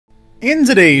In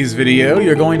today's video,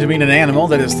 you're going to meet an animal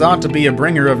that is thought to be a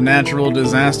bringer of natural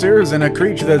disasters and a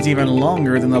creature that's even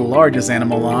longer than the largest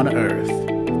animal on Earth.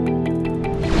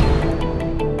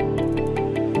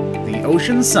 The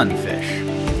Ocean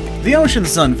Sunfish. The Ocean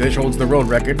Sunfish holds the world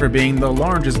record for being the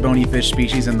largest bony fish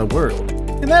species in the world,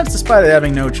 and that's despite it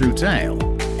having no true tail.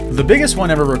 The biggest one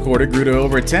ever recorded grew to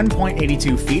over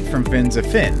 10.82 feet from fin to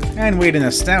fin, and weighed an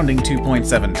astounding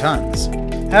 2.7 tons.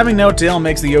 Having no tail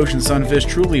makes the ocean sunfish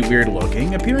truly weird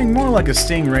looking, appearing more like a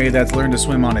stingray that's learned to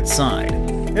swim on its side.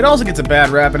 It also gets a bad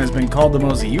rap and has been called the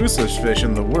most useless fish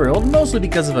in the world, mostly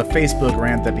because of a Facebook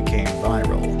rant that became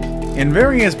viral. In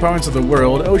various parts of the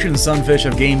world, ocean sunfish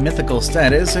have gained mythical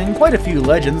status, and quite a few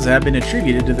legends have been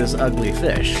attributed to this ugly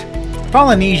fish.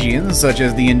 Polynesians, such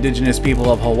as the indigenous people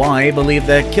of Hawaii, believe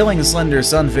that killing slender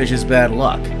sunfish is bad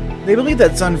luck. They believe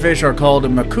that sunfish are called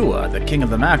Makua, the king of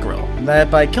the mackerel, and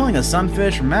that by killing a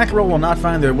sunfish, mackerel will not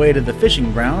find their way to the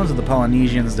fishing grounds that the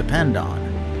Polynesians depend on.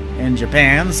 In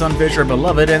Japan, sunfish are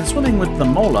beloved, and swimming with the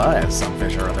mola, as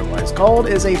sunfish are otherwise called,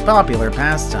 is a popular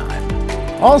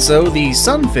pastime. Also, the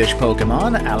sunfish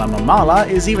Pokemon, Alamamala,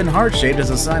 is even heart-shaped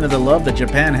as a sign of the love that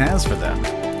Japan has for them.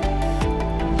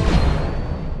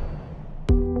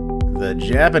 The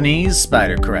Japanese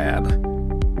spider crab.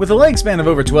 With a leg span of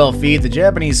over 12 feet, the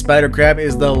Japanese spider crab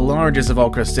is the largest of all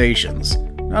crustaceans.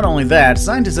 Not only that,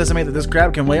 scientists estimate that this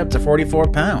crab can weigh up to 44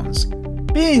 pounds.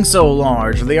 Being so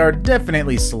large, they are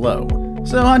definitely slow,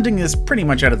 so hunting is pretty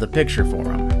much out of the picture for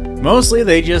them. Mostly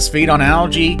they just feed on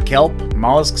algae, kelp,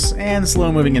 mollusks, and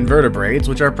slow-moving invertebrates,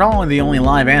 which are probably the only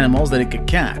live animals that it could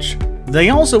catch. They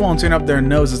also won't turn up their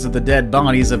noses at the dead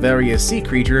bodies of various sea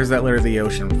creatures that litter the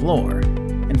ocean floor.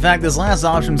 In fact, this last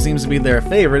option seems to be their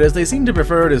favorite, as they seem to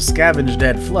prefer to scavenge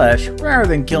dead flesh rather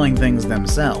than killing things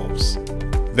themselves.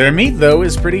 Their meat, though,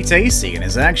 is pretty tasty and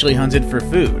is actually hunted for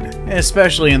food,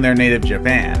 especially in their native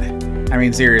Japan. I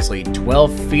mean, seriously,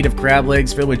 12 feet of crab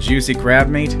legs filled with juicy crab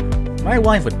meat? My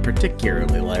wife would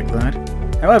particularly like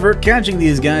that. However, catching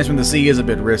these guys from the sea is a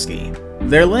bit risky.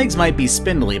 Their legs might be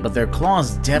spindly, but their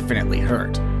claws definitely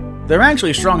hurt. They're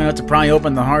actually strong enough to pry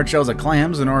open the hard shells of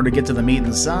clams in order to get to the meat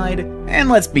inside, and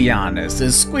let's be honest,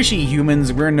 as squishy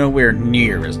humans, we're nowhere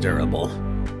near as durable.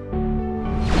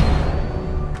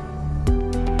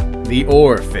 The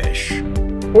Oarfish.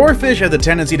 Oarfish have the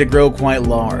tendency to grow quite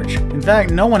large. In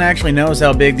fact, no one actually knows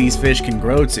how big these fish can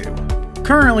grow to.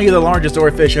 Currently, the largest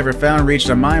oarfish ever found reached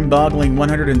a mind-boggling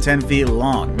 110 feet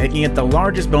long, making it the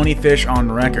largest bony fish on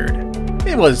record.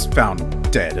 It was found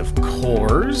dead, of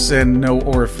course, and no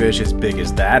oarfish as big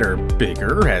as that or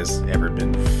bigger has ever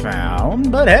been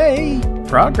found, but hey,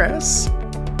 progress.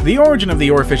 The origin of the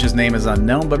oarfish's name is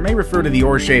unknown, but may refer to the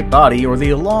oar-shaped body or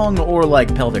the long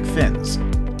oar-like pelvic fins.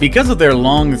 Because of their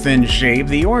long, thin shape,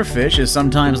 the oarfish is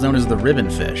sometimes known as the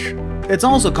ribbonfish. It's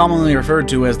also commonly referred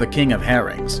to as the king of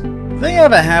herrings. They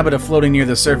have a habit of floating near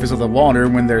the surface of the water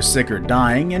when they're sick or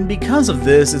dying, and because of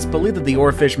this, it's believed that the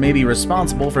oarfish may be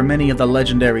responsible for many of the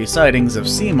legendary sightings of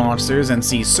sea monsters and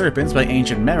sea serpents by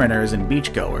ancient mariners and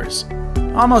beachgoers.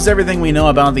 Almost everything we know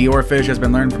about the oarfish has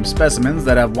been learned from specimens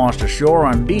that have washed ashore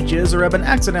on beaches or have been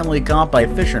accidentally caught by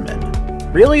fishermen.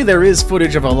 Really, there is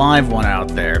footage of a live one out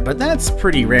there, but that's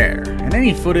pretty rare, and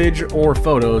any footage or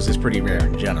photos is pretty rare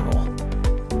in general.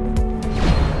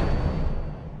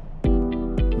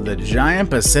 The giant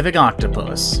Pacific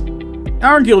octopus.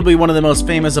 Arguably one of the most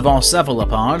famous of all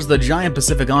cephalopods, the giant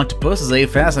Pacific octopus is a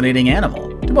fascinating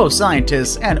animal, to both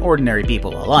scientists and ordinary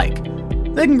people alike.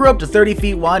 They can grow up to 30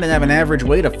 feet wide and have an average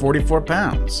weight of 44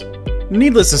 pounds.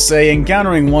 Needless to say,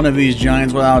 encountering one of these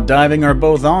giants without diving are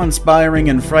both awe-inspiring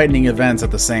and frightening events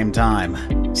at the same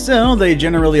time. Still, they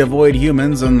generally avoid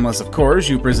humans unless, of course,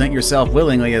 you present yourself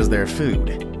willingly as their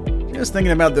food. Just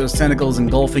thinking about those tentacles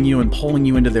engulfing you and pulling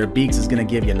you into their beaks is going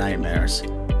to give you nightmares.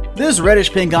 This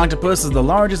reddish-pink octopus is the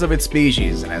largest of its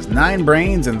species and has 9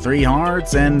 brains and 3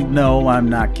 hearts, and no, I'm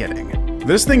not kidding.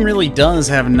 This thing really does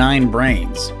have 9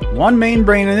 brains. 1 main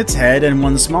brain in its head and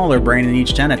 1 smaller brain in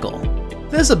each tentacle.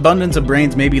 This abundance of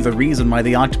brains may be the reason why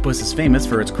the octopus is famous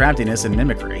for its craftiness and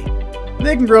mimicry.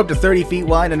 They can grow up to 30 feet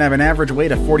wide and have an average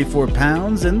weight of 44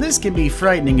 pounds, and this can be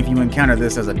frightening if you encounter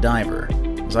this as a diver.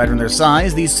 Aside from their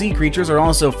size, these sea creatures are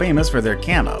also famous for their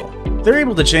camo. They're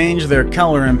able to change their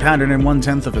color and pattern in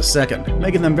 1/10 of a second,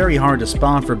 making them very hard to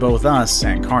spot for both us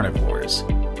and carnivores.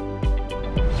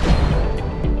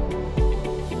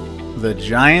 The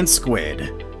Giant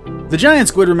Squid. The giant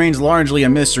squid remains largely a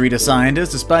mystery to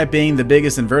scientists despite being the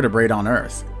biggest invertebrate on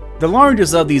Earth. The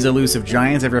largest of these elusive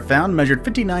giants ever found measured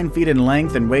 59 feet in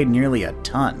length and weighed nearly a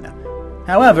ton.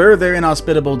 However, their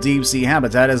inhospitable deep-sea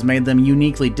habitat has made them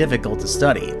uniquely difficult to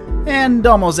study, and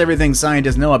almost everything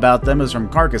scientists know about them is from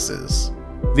carcasses.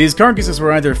 These carcasses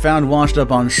were either found washed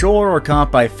up on shore or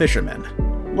caught by fishermen.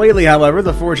 Lately, however,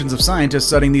 the fortunes of scientists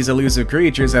studying these elusive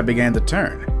creatures have begun to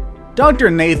turn.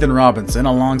 Dr. Nathan Robinson,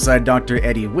 alongside Dr.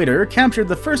 Eddie Witter, captured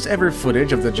the first ever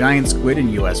footage of the giant squid in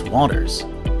US waters.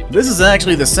 This is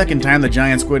actually the second time the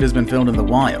giant squid has been filmed in the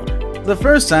wild. The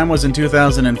first time was in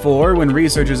 2004 when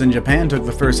researchers in Japan took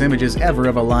the first images ever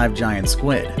of a live giant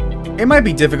squid. It might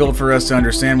be difficult for us to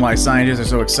understand why scientists are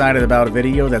so excited about a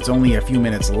video that's only a few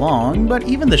minutes long, but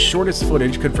even the shortest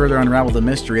footage could further unravel the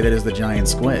mystery that is the giant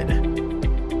squid.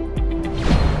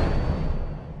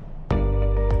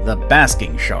 The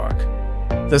Basking Shark.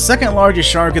 The second largest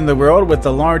shark in the world, with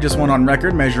the largest one on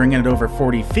record measuring in at over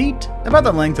 40 feet, about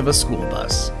the length of a school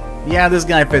bus. Yeah, this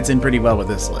guy fits in pretty well with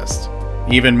this list.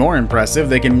 Even more impressive,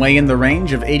 they can weigh in the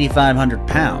range of 8,500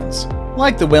 pounds.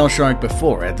 Like the whale shark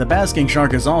before it, the basking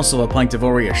shark is also a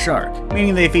planktivorous shark,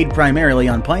 meaning they feed primarily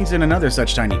on plankton and other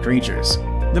such tiny creatures.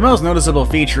 The most noticeable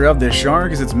feature of this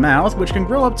shark is its mouth, which can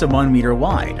grow up to 1 meter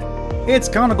wide. Its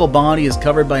conical body is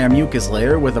covered by a mucus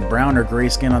layer with a brown or gray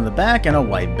skin on the back and a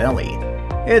white belly.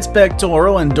 Its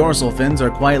pectoral and dorsal fins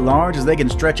are quite large, as they can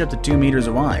stretch up to 2 meters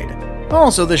wide.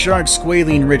 Also, the shark's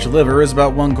squalene-rich liver is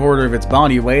about 1/4 of its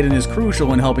body weight and is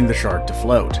crucial in helping the shark to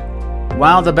float.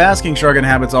 While the basking shark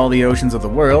inhabits all the oceans of the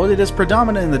world, it is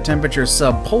predominant in the temperature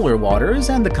subpolar waters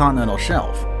and the continental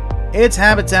shelf. Its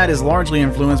habitat is largely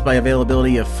influenced by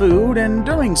availability of food, and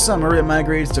during summer it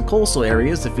migrates to coastal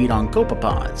areas to feed on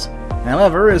copepods.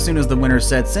 However, as soon as the winter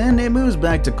sets in, it moves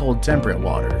back to cold temperate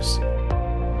waters.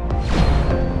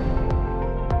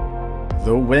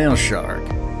 The whale shark.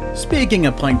 Speaking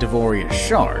of planktivorous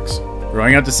sharks,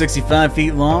 growing up to 65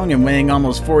 feet long and weighing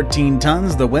almost 14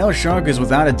 tons, the whale shark is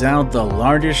without a doubt the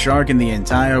largest shark in the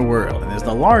entire world and is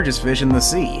the largest fish in the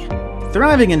sea.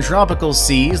 Thriving in tropical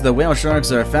seas, the whale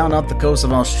sharks are found off the coast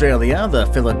of Australia, the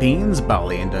Philippines,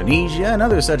 Bali, Indonesia, and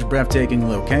other such breathtaking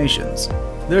locations.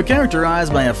 They're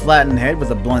characterized by a flattened head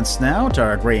with a blunt snout,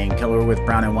 are gray in color with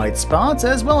brown and white spots,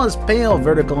 as well as pale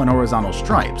vertical and horizontal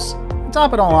stripes.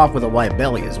 Top it all off with a white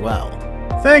belly as well.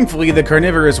 Thankfully, the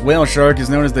carnivorous whale shark is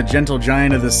known as the gentle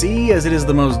giant of the sea, as it is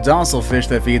the most docile fish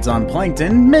that feeds on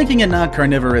plankton, making it not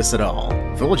carnivorous at all.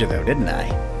 Fooled you though, didn't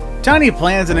I? Tiny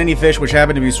plants and any fish which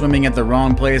happen to be swimming at the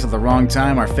wrong place at the wrong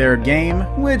time are fair game,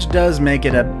 which does make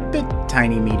it a bit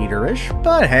tiny meat-eater-ish,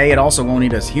 but hey, it also won't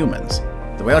eat us humans.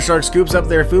 The whale shark scoops up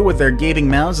their food with their gaping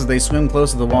mouths as they swim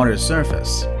close to the water's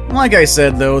surface. Like I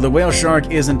said though, the whale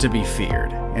shark isn't to be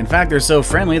feared. In fact, they're so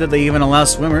friendly that they even allow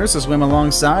swimmers to swim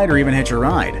alongside or even hitch a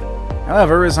ride.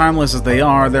 However, as harmless as they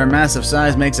are, their massive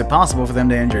size makes it possible for them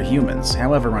to injure humans,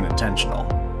 however unintentional.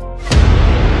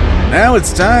 Now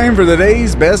it's time for the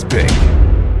day's best pick.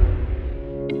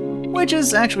 Which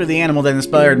is actually the animal that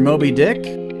inspired Moby Dick.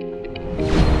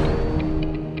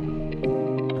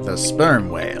 The sperm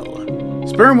whale.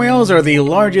 Sperm whales are the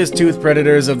largest toothed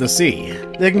predators of the sea.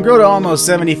 They can grow to almost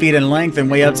 70 feet in length and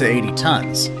weigh up to 80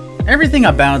 tons. Everything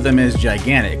about them is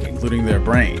gigantic, including their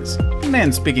brains.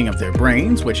 And speaking of their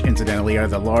brains, which incidentally are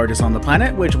the largest on the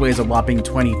planet, which weighs a whopping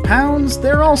 20 pounds,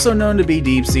 they're also known to be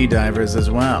deep-sea divers as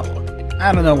well.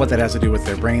 I don't know what that has to do with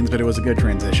their brains, but it was a good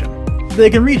transition. They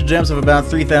can reach depths of about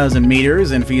 3,000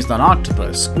 meters and feast on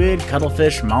octopus, squid,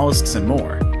 cuttlefish, mollusks, and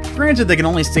more. Granted, they can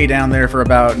only stay down there for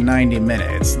about 90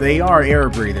 minutes. They are air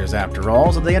breathers after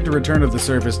all, so they have to return to the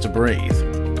surface to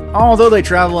breathe. Although they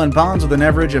travel in ponds with an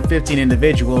average of 15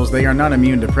 individuals, they are not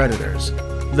immune to predators.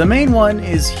 The main one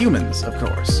is humans, of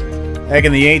course. Back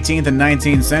in the 18th and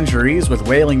 19th centuries, with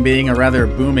whaling being a rather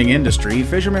booming industry,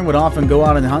 fishermen would often go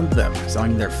out and hunt them,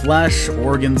 selling their flesh,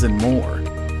 organs, and more.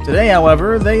 Today,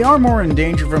 however, they are more in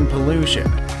danger from pollution.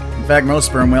 In fact, most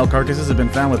sperm whale carcasses have been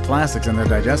found with plastics in their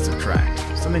digestive tract,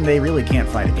 something they really can't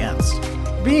fight against.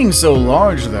 Being so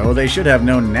large, though, they should have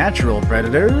no natural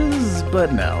predators,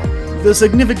 but no. The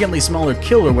significantly smaller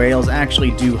killer whales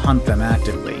actually do hunt them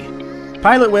actively.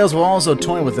 Pilot whales will also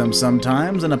toy with them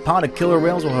sometimes, and a pod of killer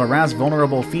whales will harass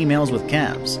vulnerable females with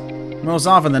calves. Most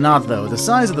often than not, though, the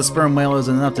size of the sperm whale is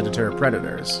enough to deter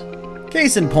predators.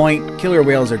 Case in point, killer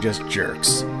whales are just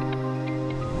jerks.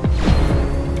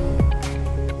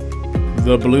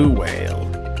 The blue whale.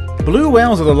 Blue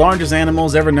whales are the largest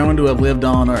animals ever known to have lived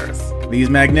on Earth. These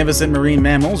magnificent marine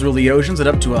mammals rule the oceans at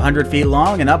up to 100 feet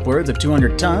long and upwards of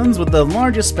 200 tons, with the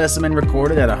largest specimen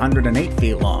recorded at 108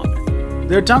 feet long.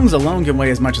 Their tongues alone can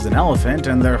weigh as much as an elephant,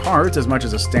 and their hearts as much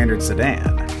as a standard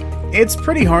sedan. It's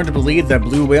pretty hard to believe that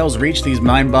blue whales reach these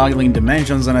mind-boggling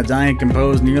dimensions on a diet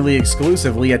composed nearly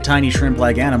exclusively of tiny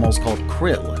shrimp-like animals called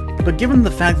krill. But given the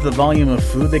fact that the volume of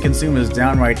food they consume is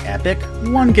downright epic,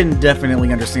 one can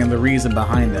definitely understand the reason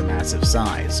behind their massive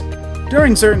size.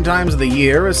 During certain times of the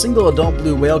year, a single adult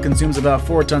blue whale consumes about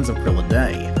 4 tons of krill a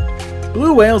day.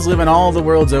 Blue whales live in all the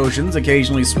world's oceans,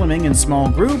 occasionally swimming in small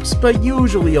groups, but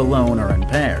usually alone or in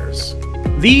pairs.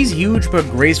 These huge but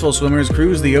graceful swimmers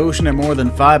cruise the ocean at more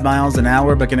than 5 miles an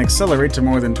hour but can accelerate to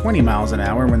more than 20 miles an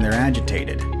hour when they're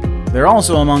agitated. They're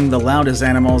also among the loudest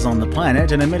animals on the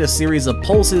planet and emit a series of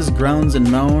pulses, groans, and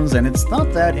moans, and it's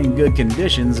thought that, in good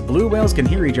conditions, blue whales can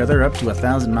hear each other up to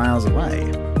 1,000 miles away.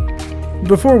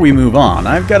 Before we move on,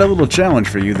 I've got a little challenge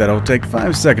for you that'll take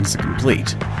 5 seconds to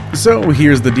complete. So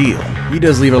here's the deal. You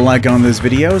just leave a like on this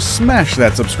video, smash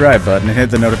that subscribe button and hit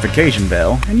the notification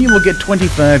bell, and you will get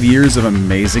 25 years of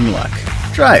amazing luck.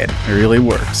 Try it really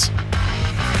works.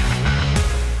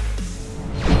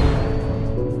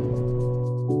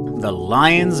 The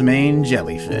lion's mane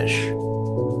jellyfish.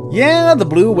 Yeah, the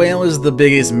blue whale is the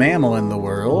biggest mammal in the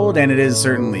world, and it is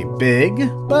certainly big,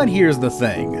 but here's the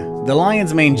thing. The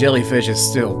lion's mane jellyfish is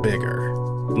still bigger.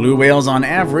 Blue whales on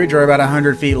average are about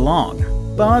 100 feet long,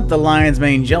 but the lion's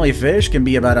mane jellyfish can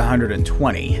be about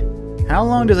 120. How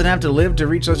long does it have to live to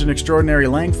reach such an extraordinary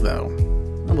length, though?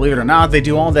 Well, believe it or not, they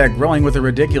do all that growing with a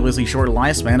ridiculously short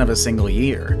lifespan of a single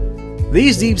year.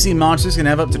 These deep-sea monsters can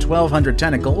have up to 1,200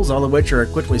 tentacles, all of which are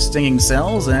equipped with stinging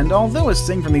cells, and although a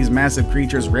sting from these massive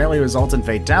creatures rarely results in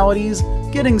fatalities,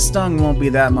 getting stung won't be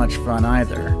that much fun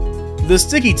either. The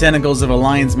sticky tentacles of a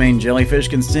lion's mane jellyfish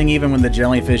can sting even when the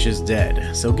jellyfish is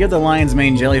dead, so give the lion's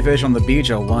mane jellyfish on the beach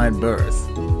a wide berth.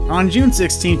 On June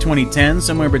 16, 2010,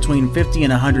 somewhere between 50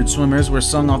 and 100 swimmers were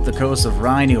sung off the coast of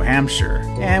Rye, New Hampshire,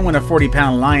 and when a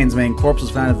 40-pound lion's mane corpse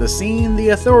was found at the scene, the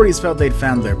authorities felt they'd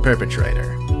found their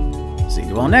perpetrator. See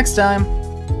you all next time!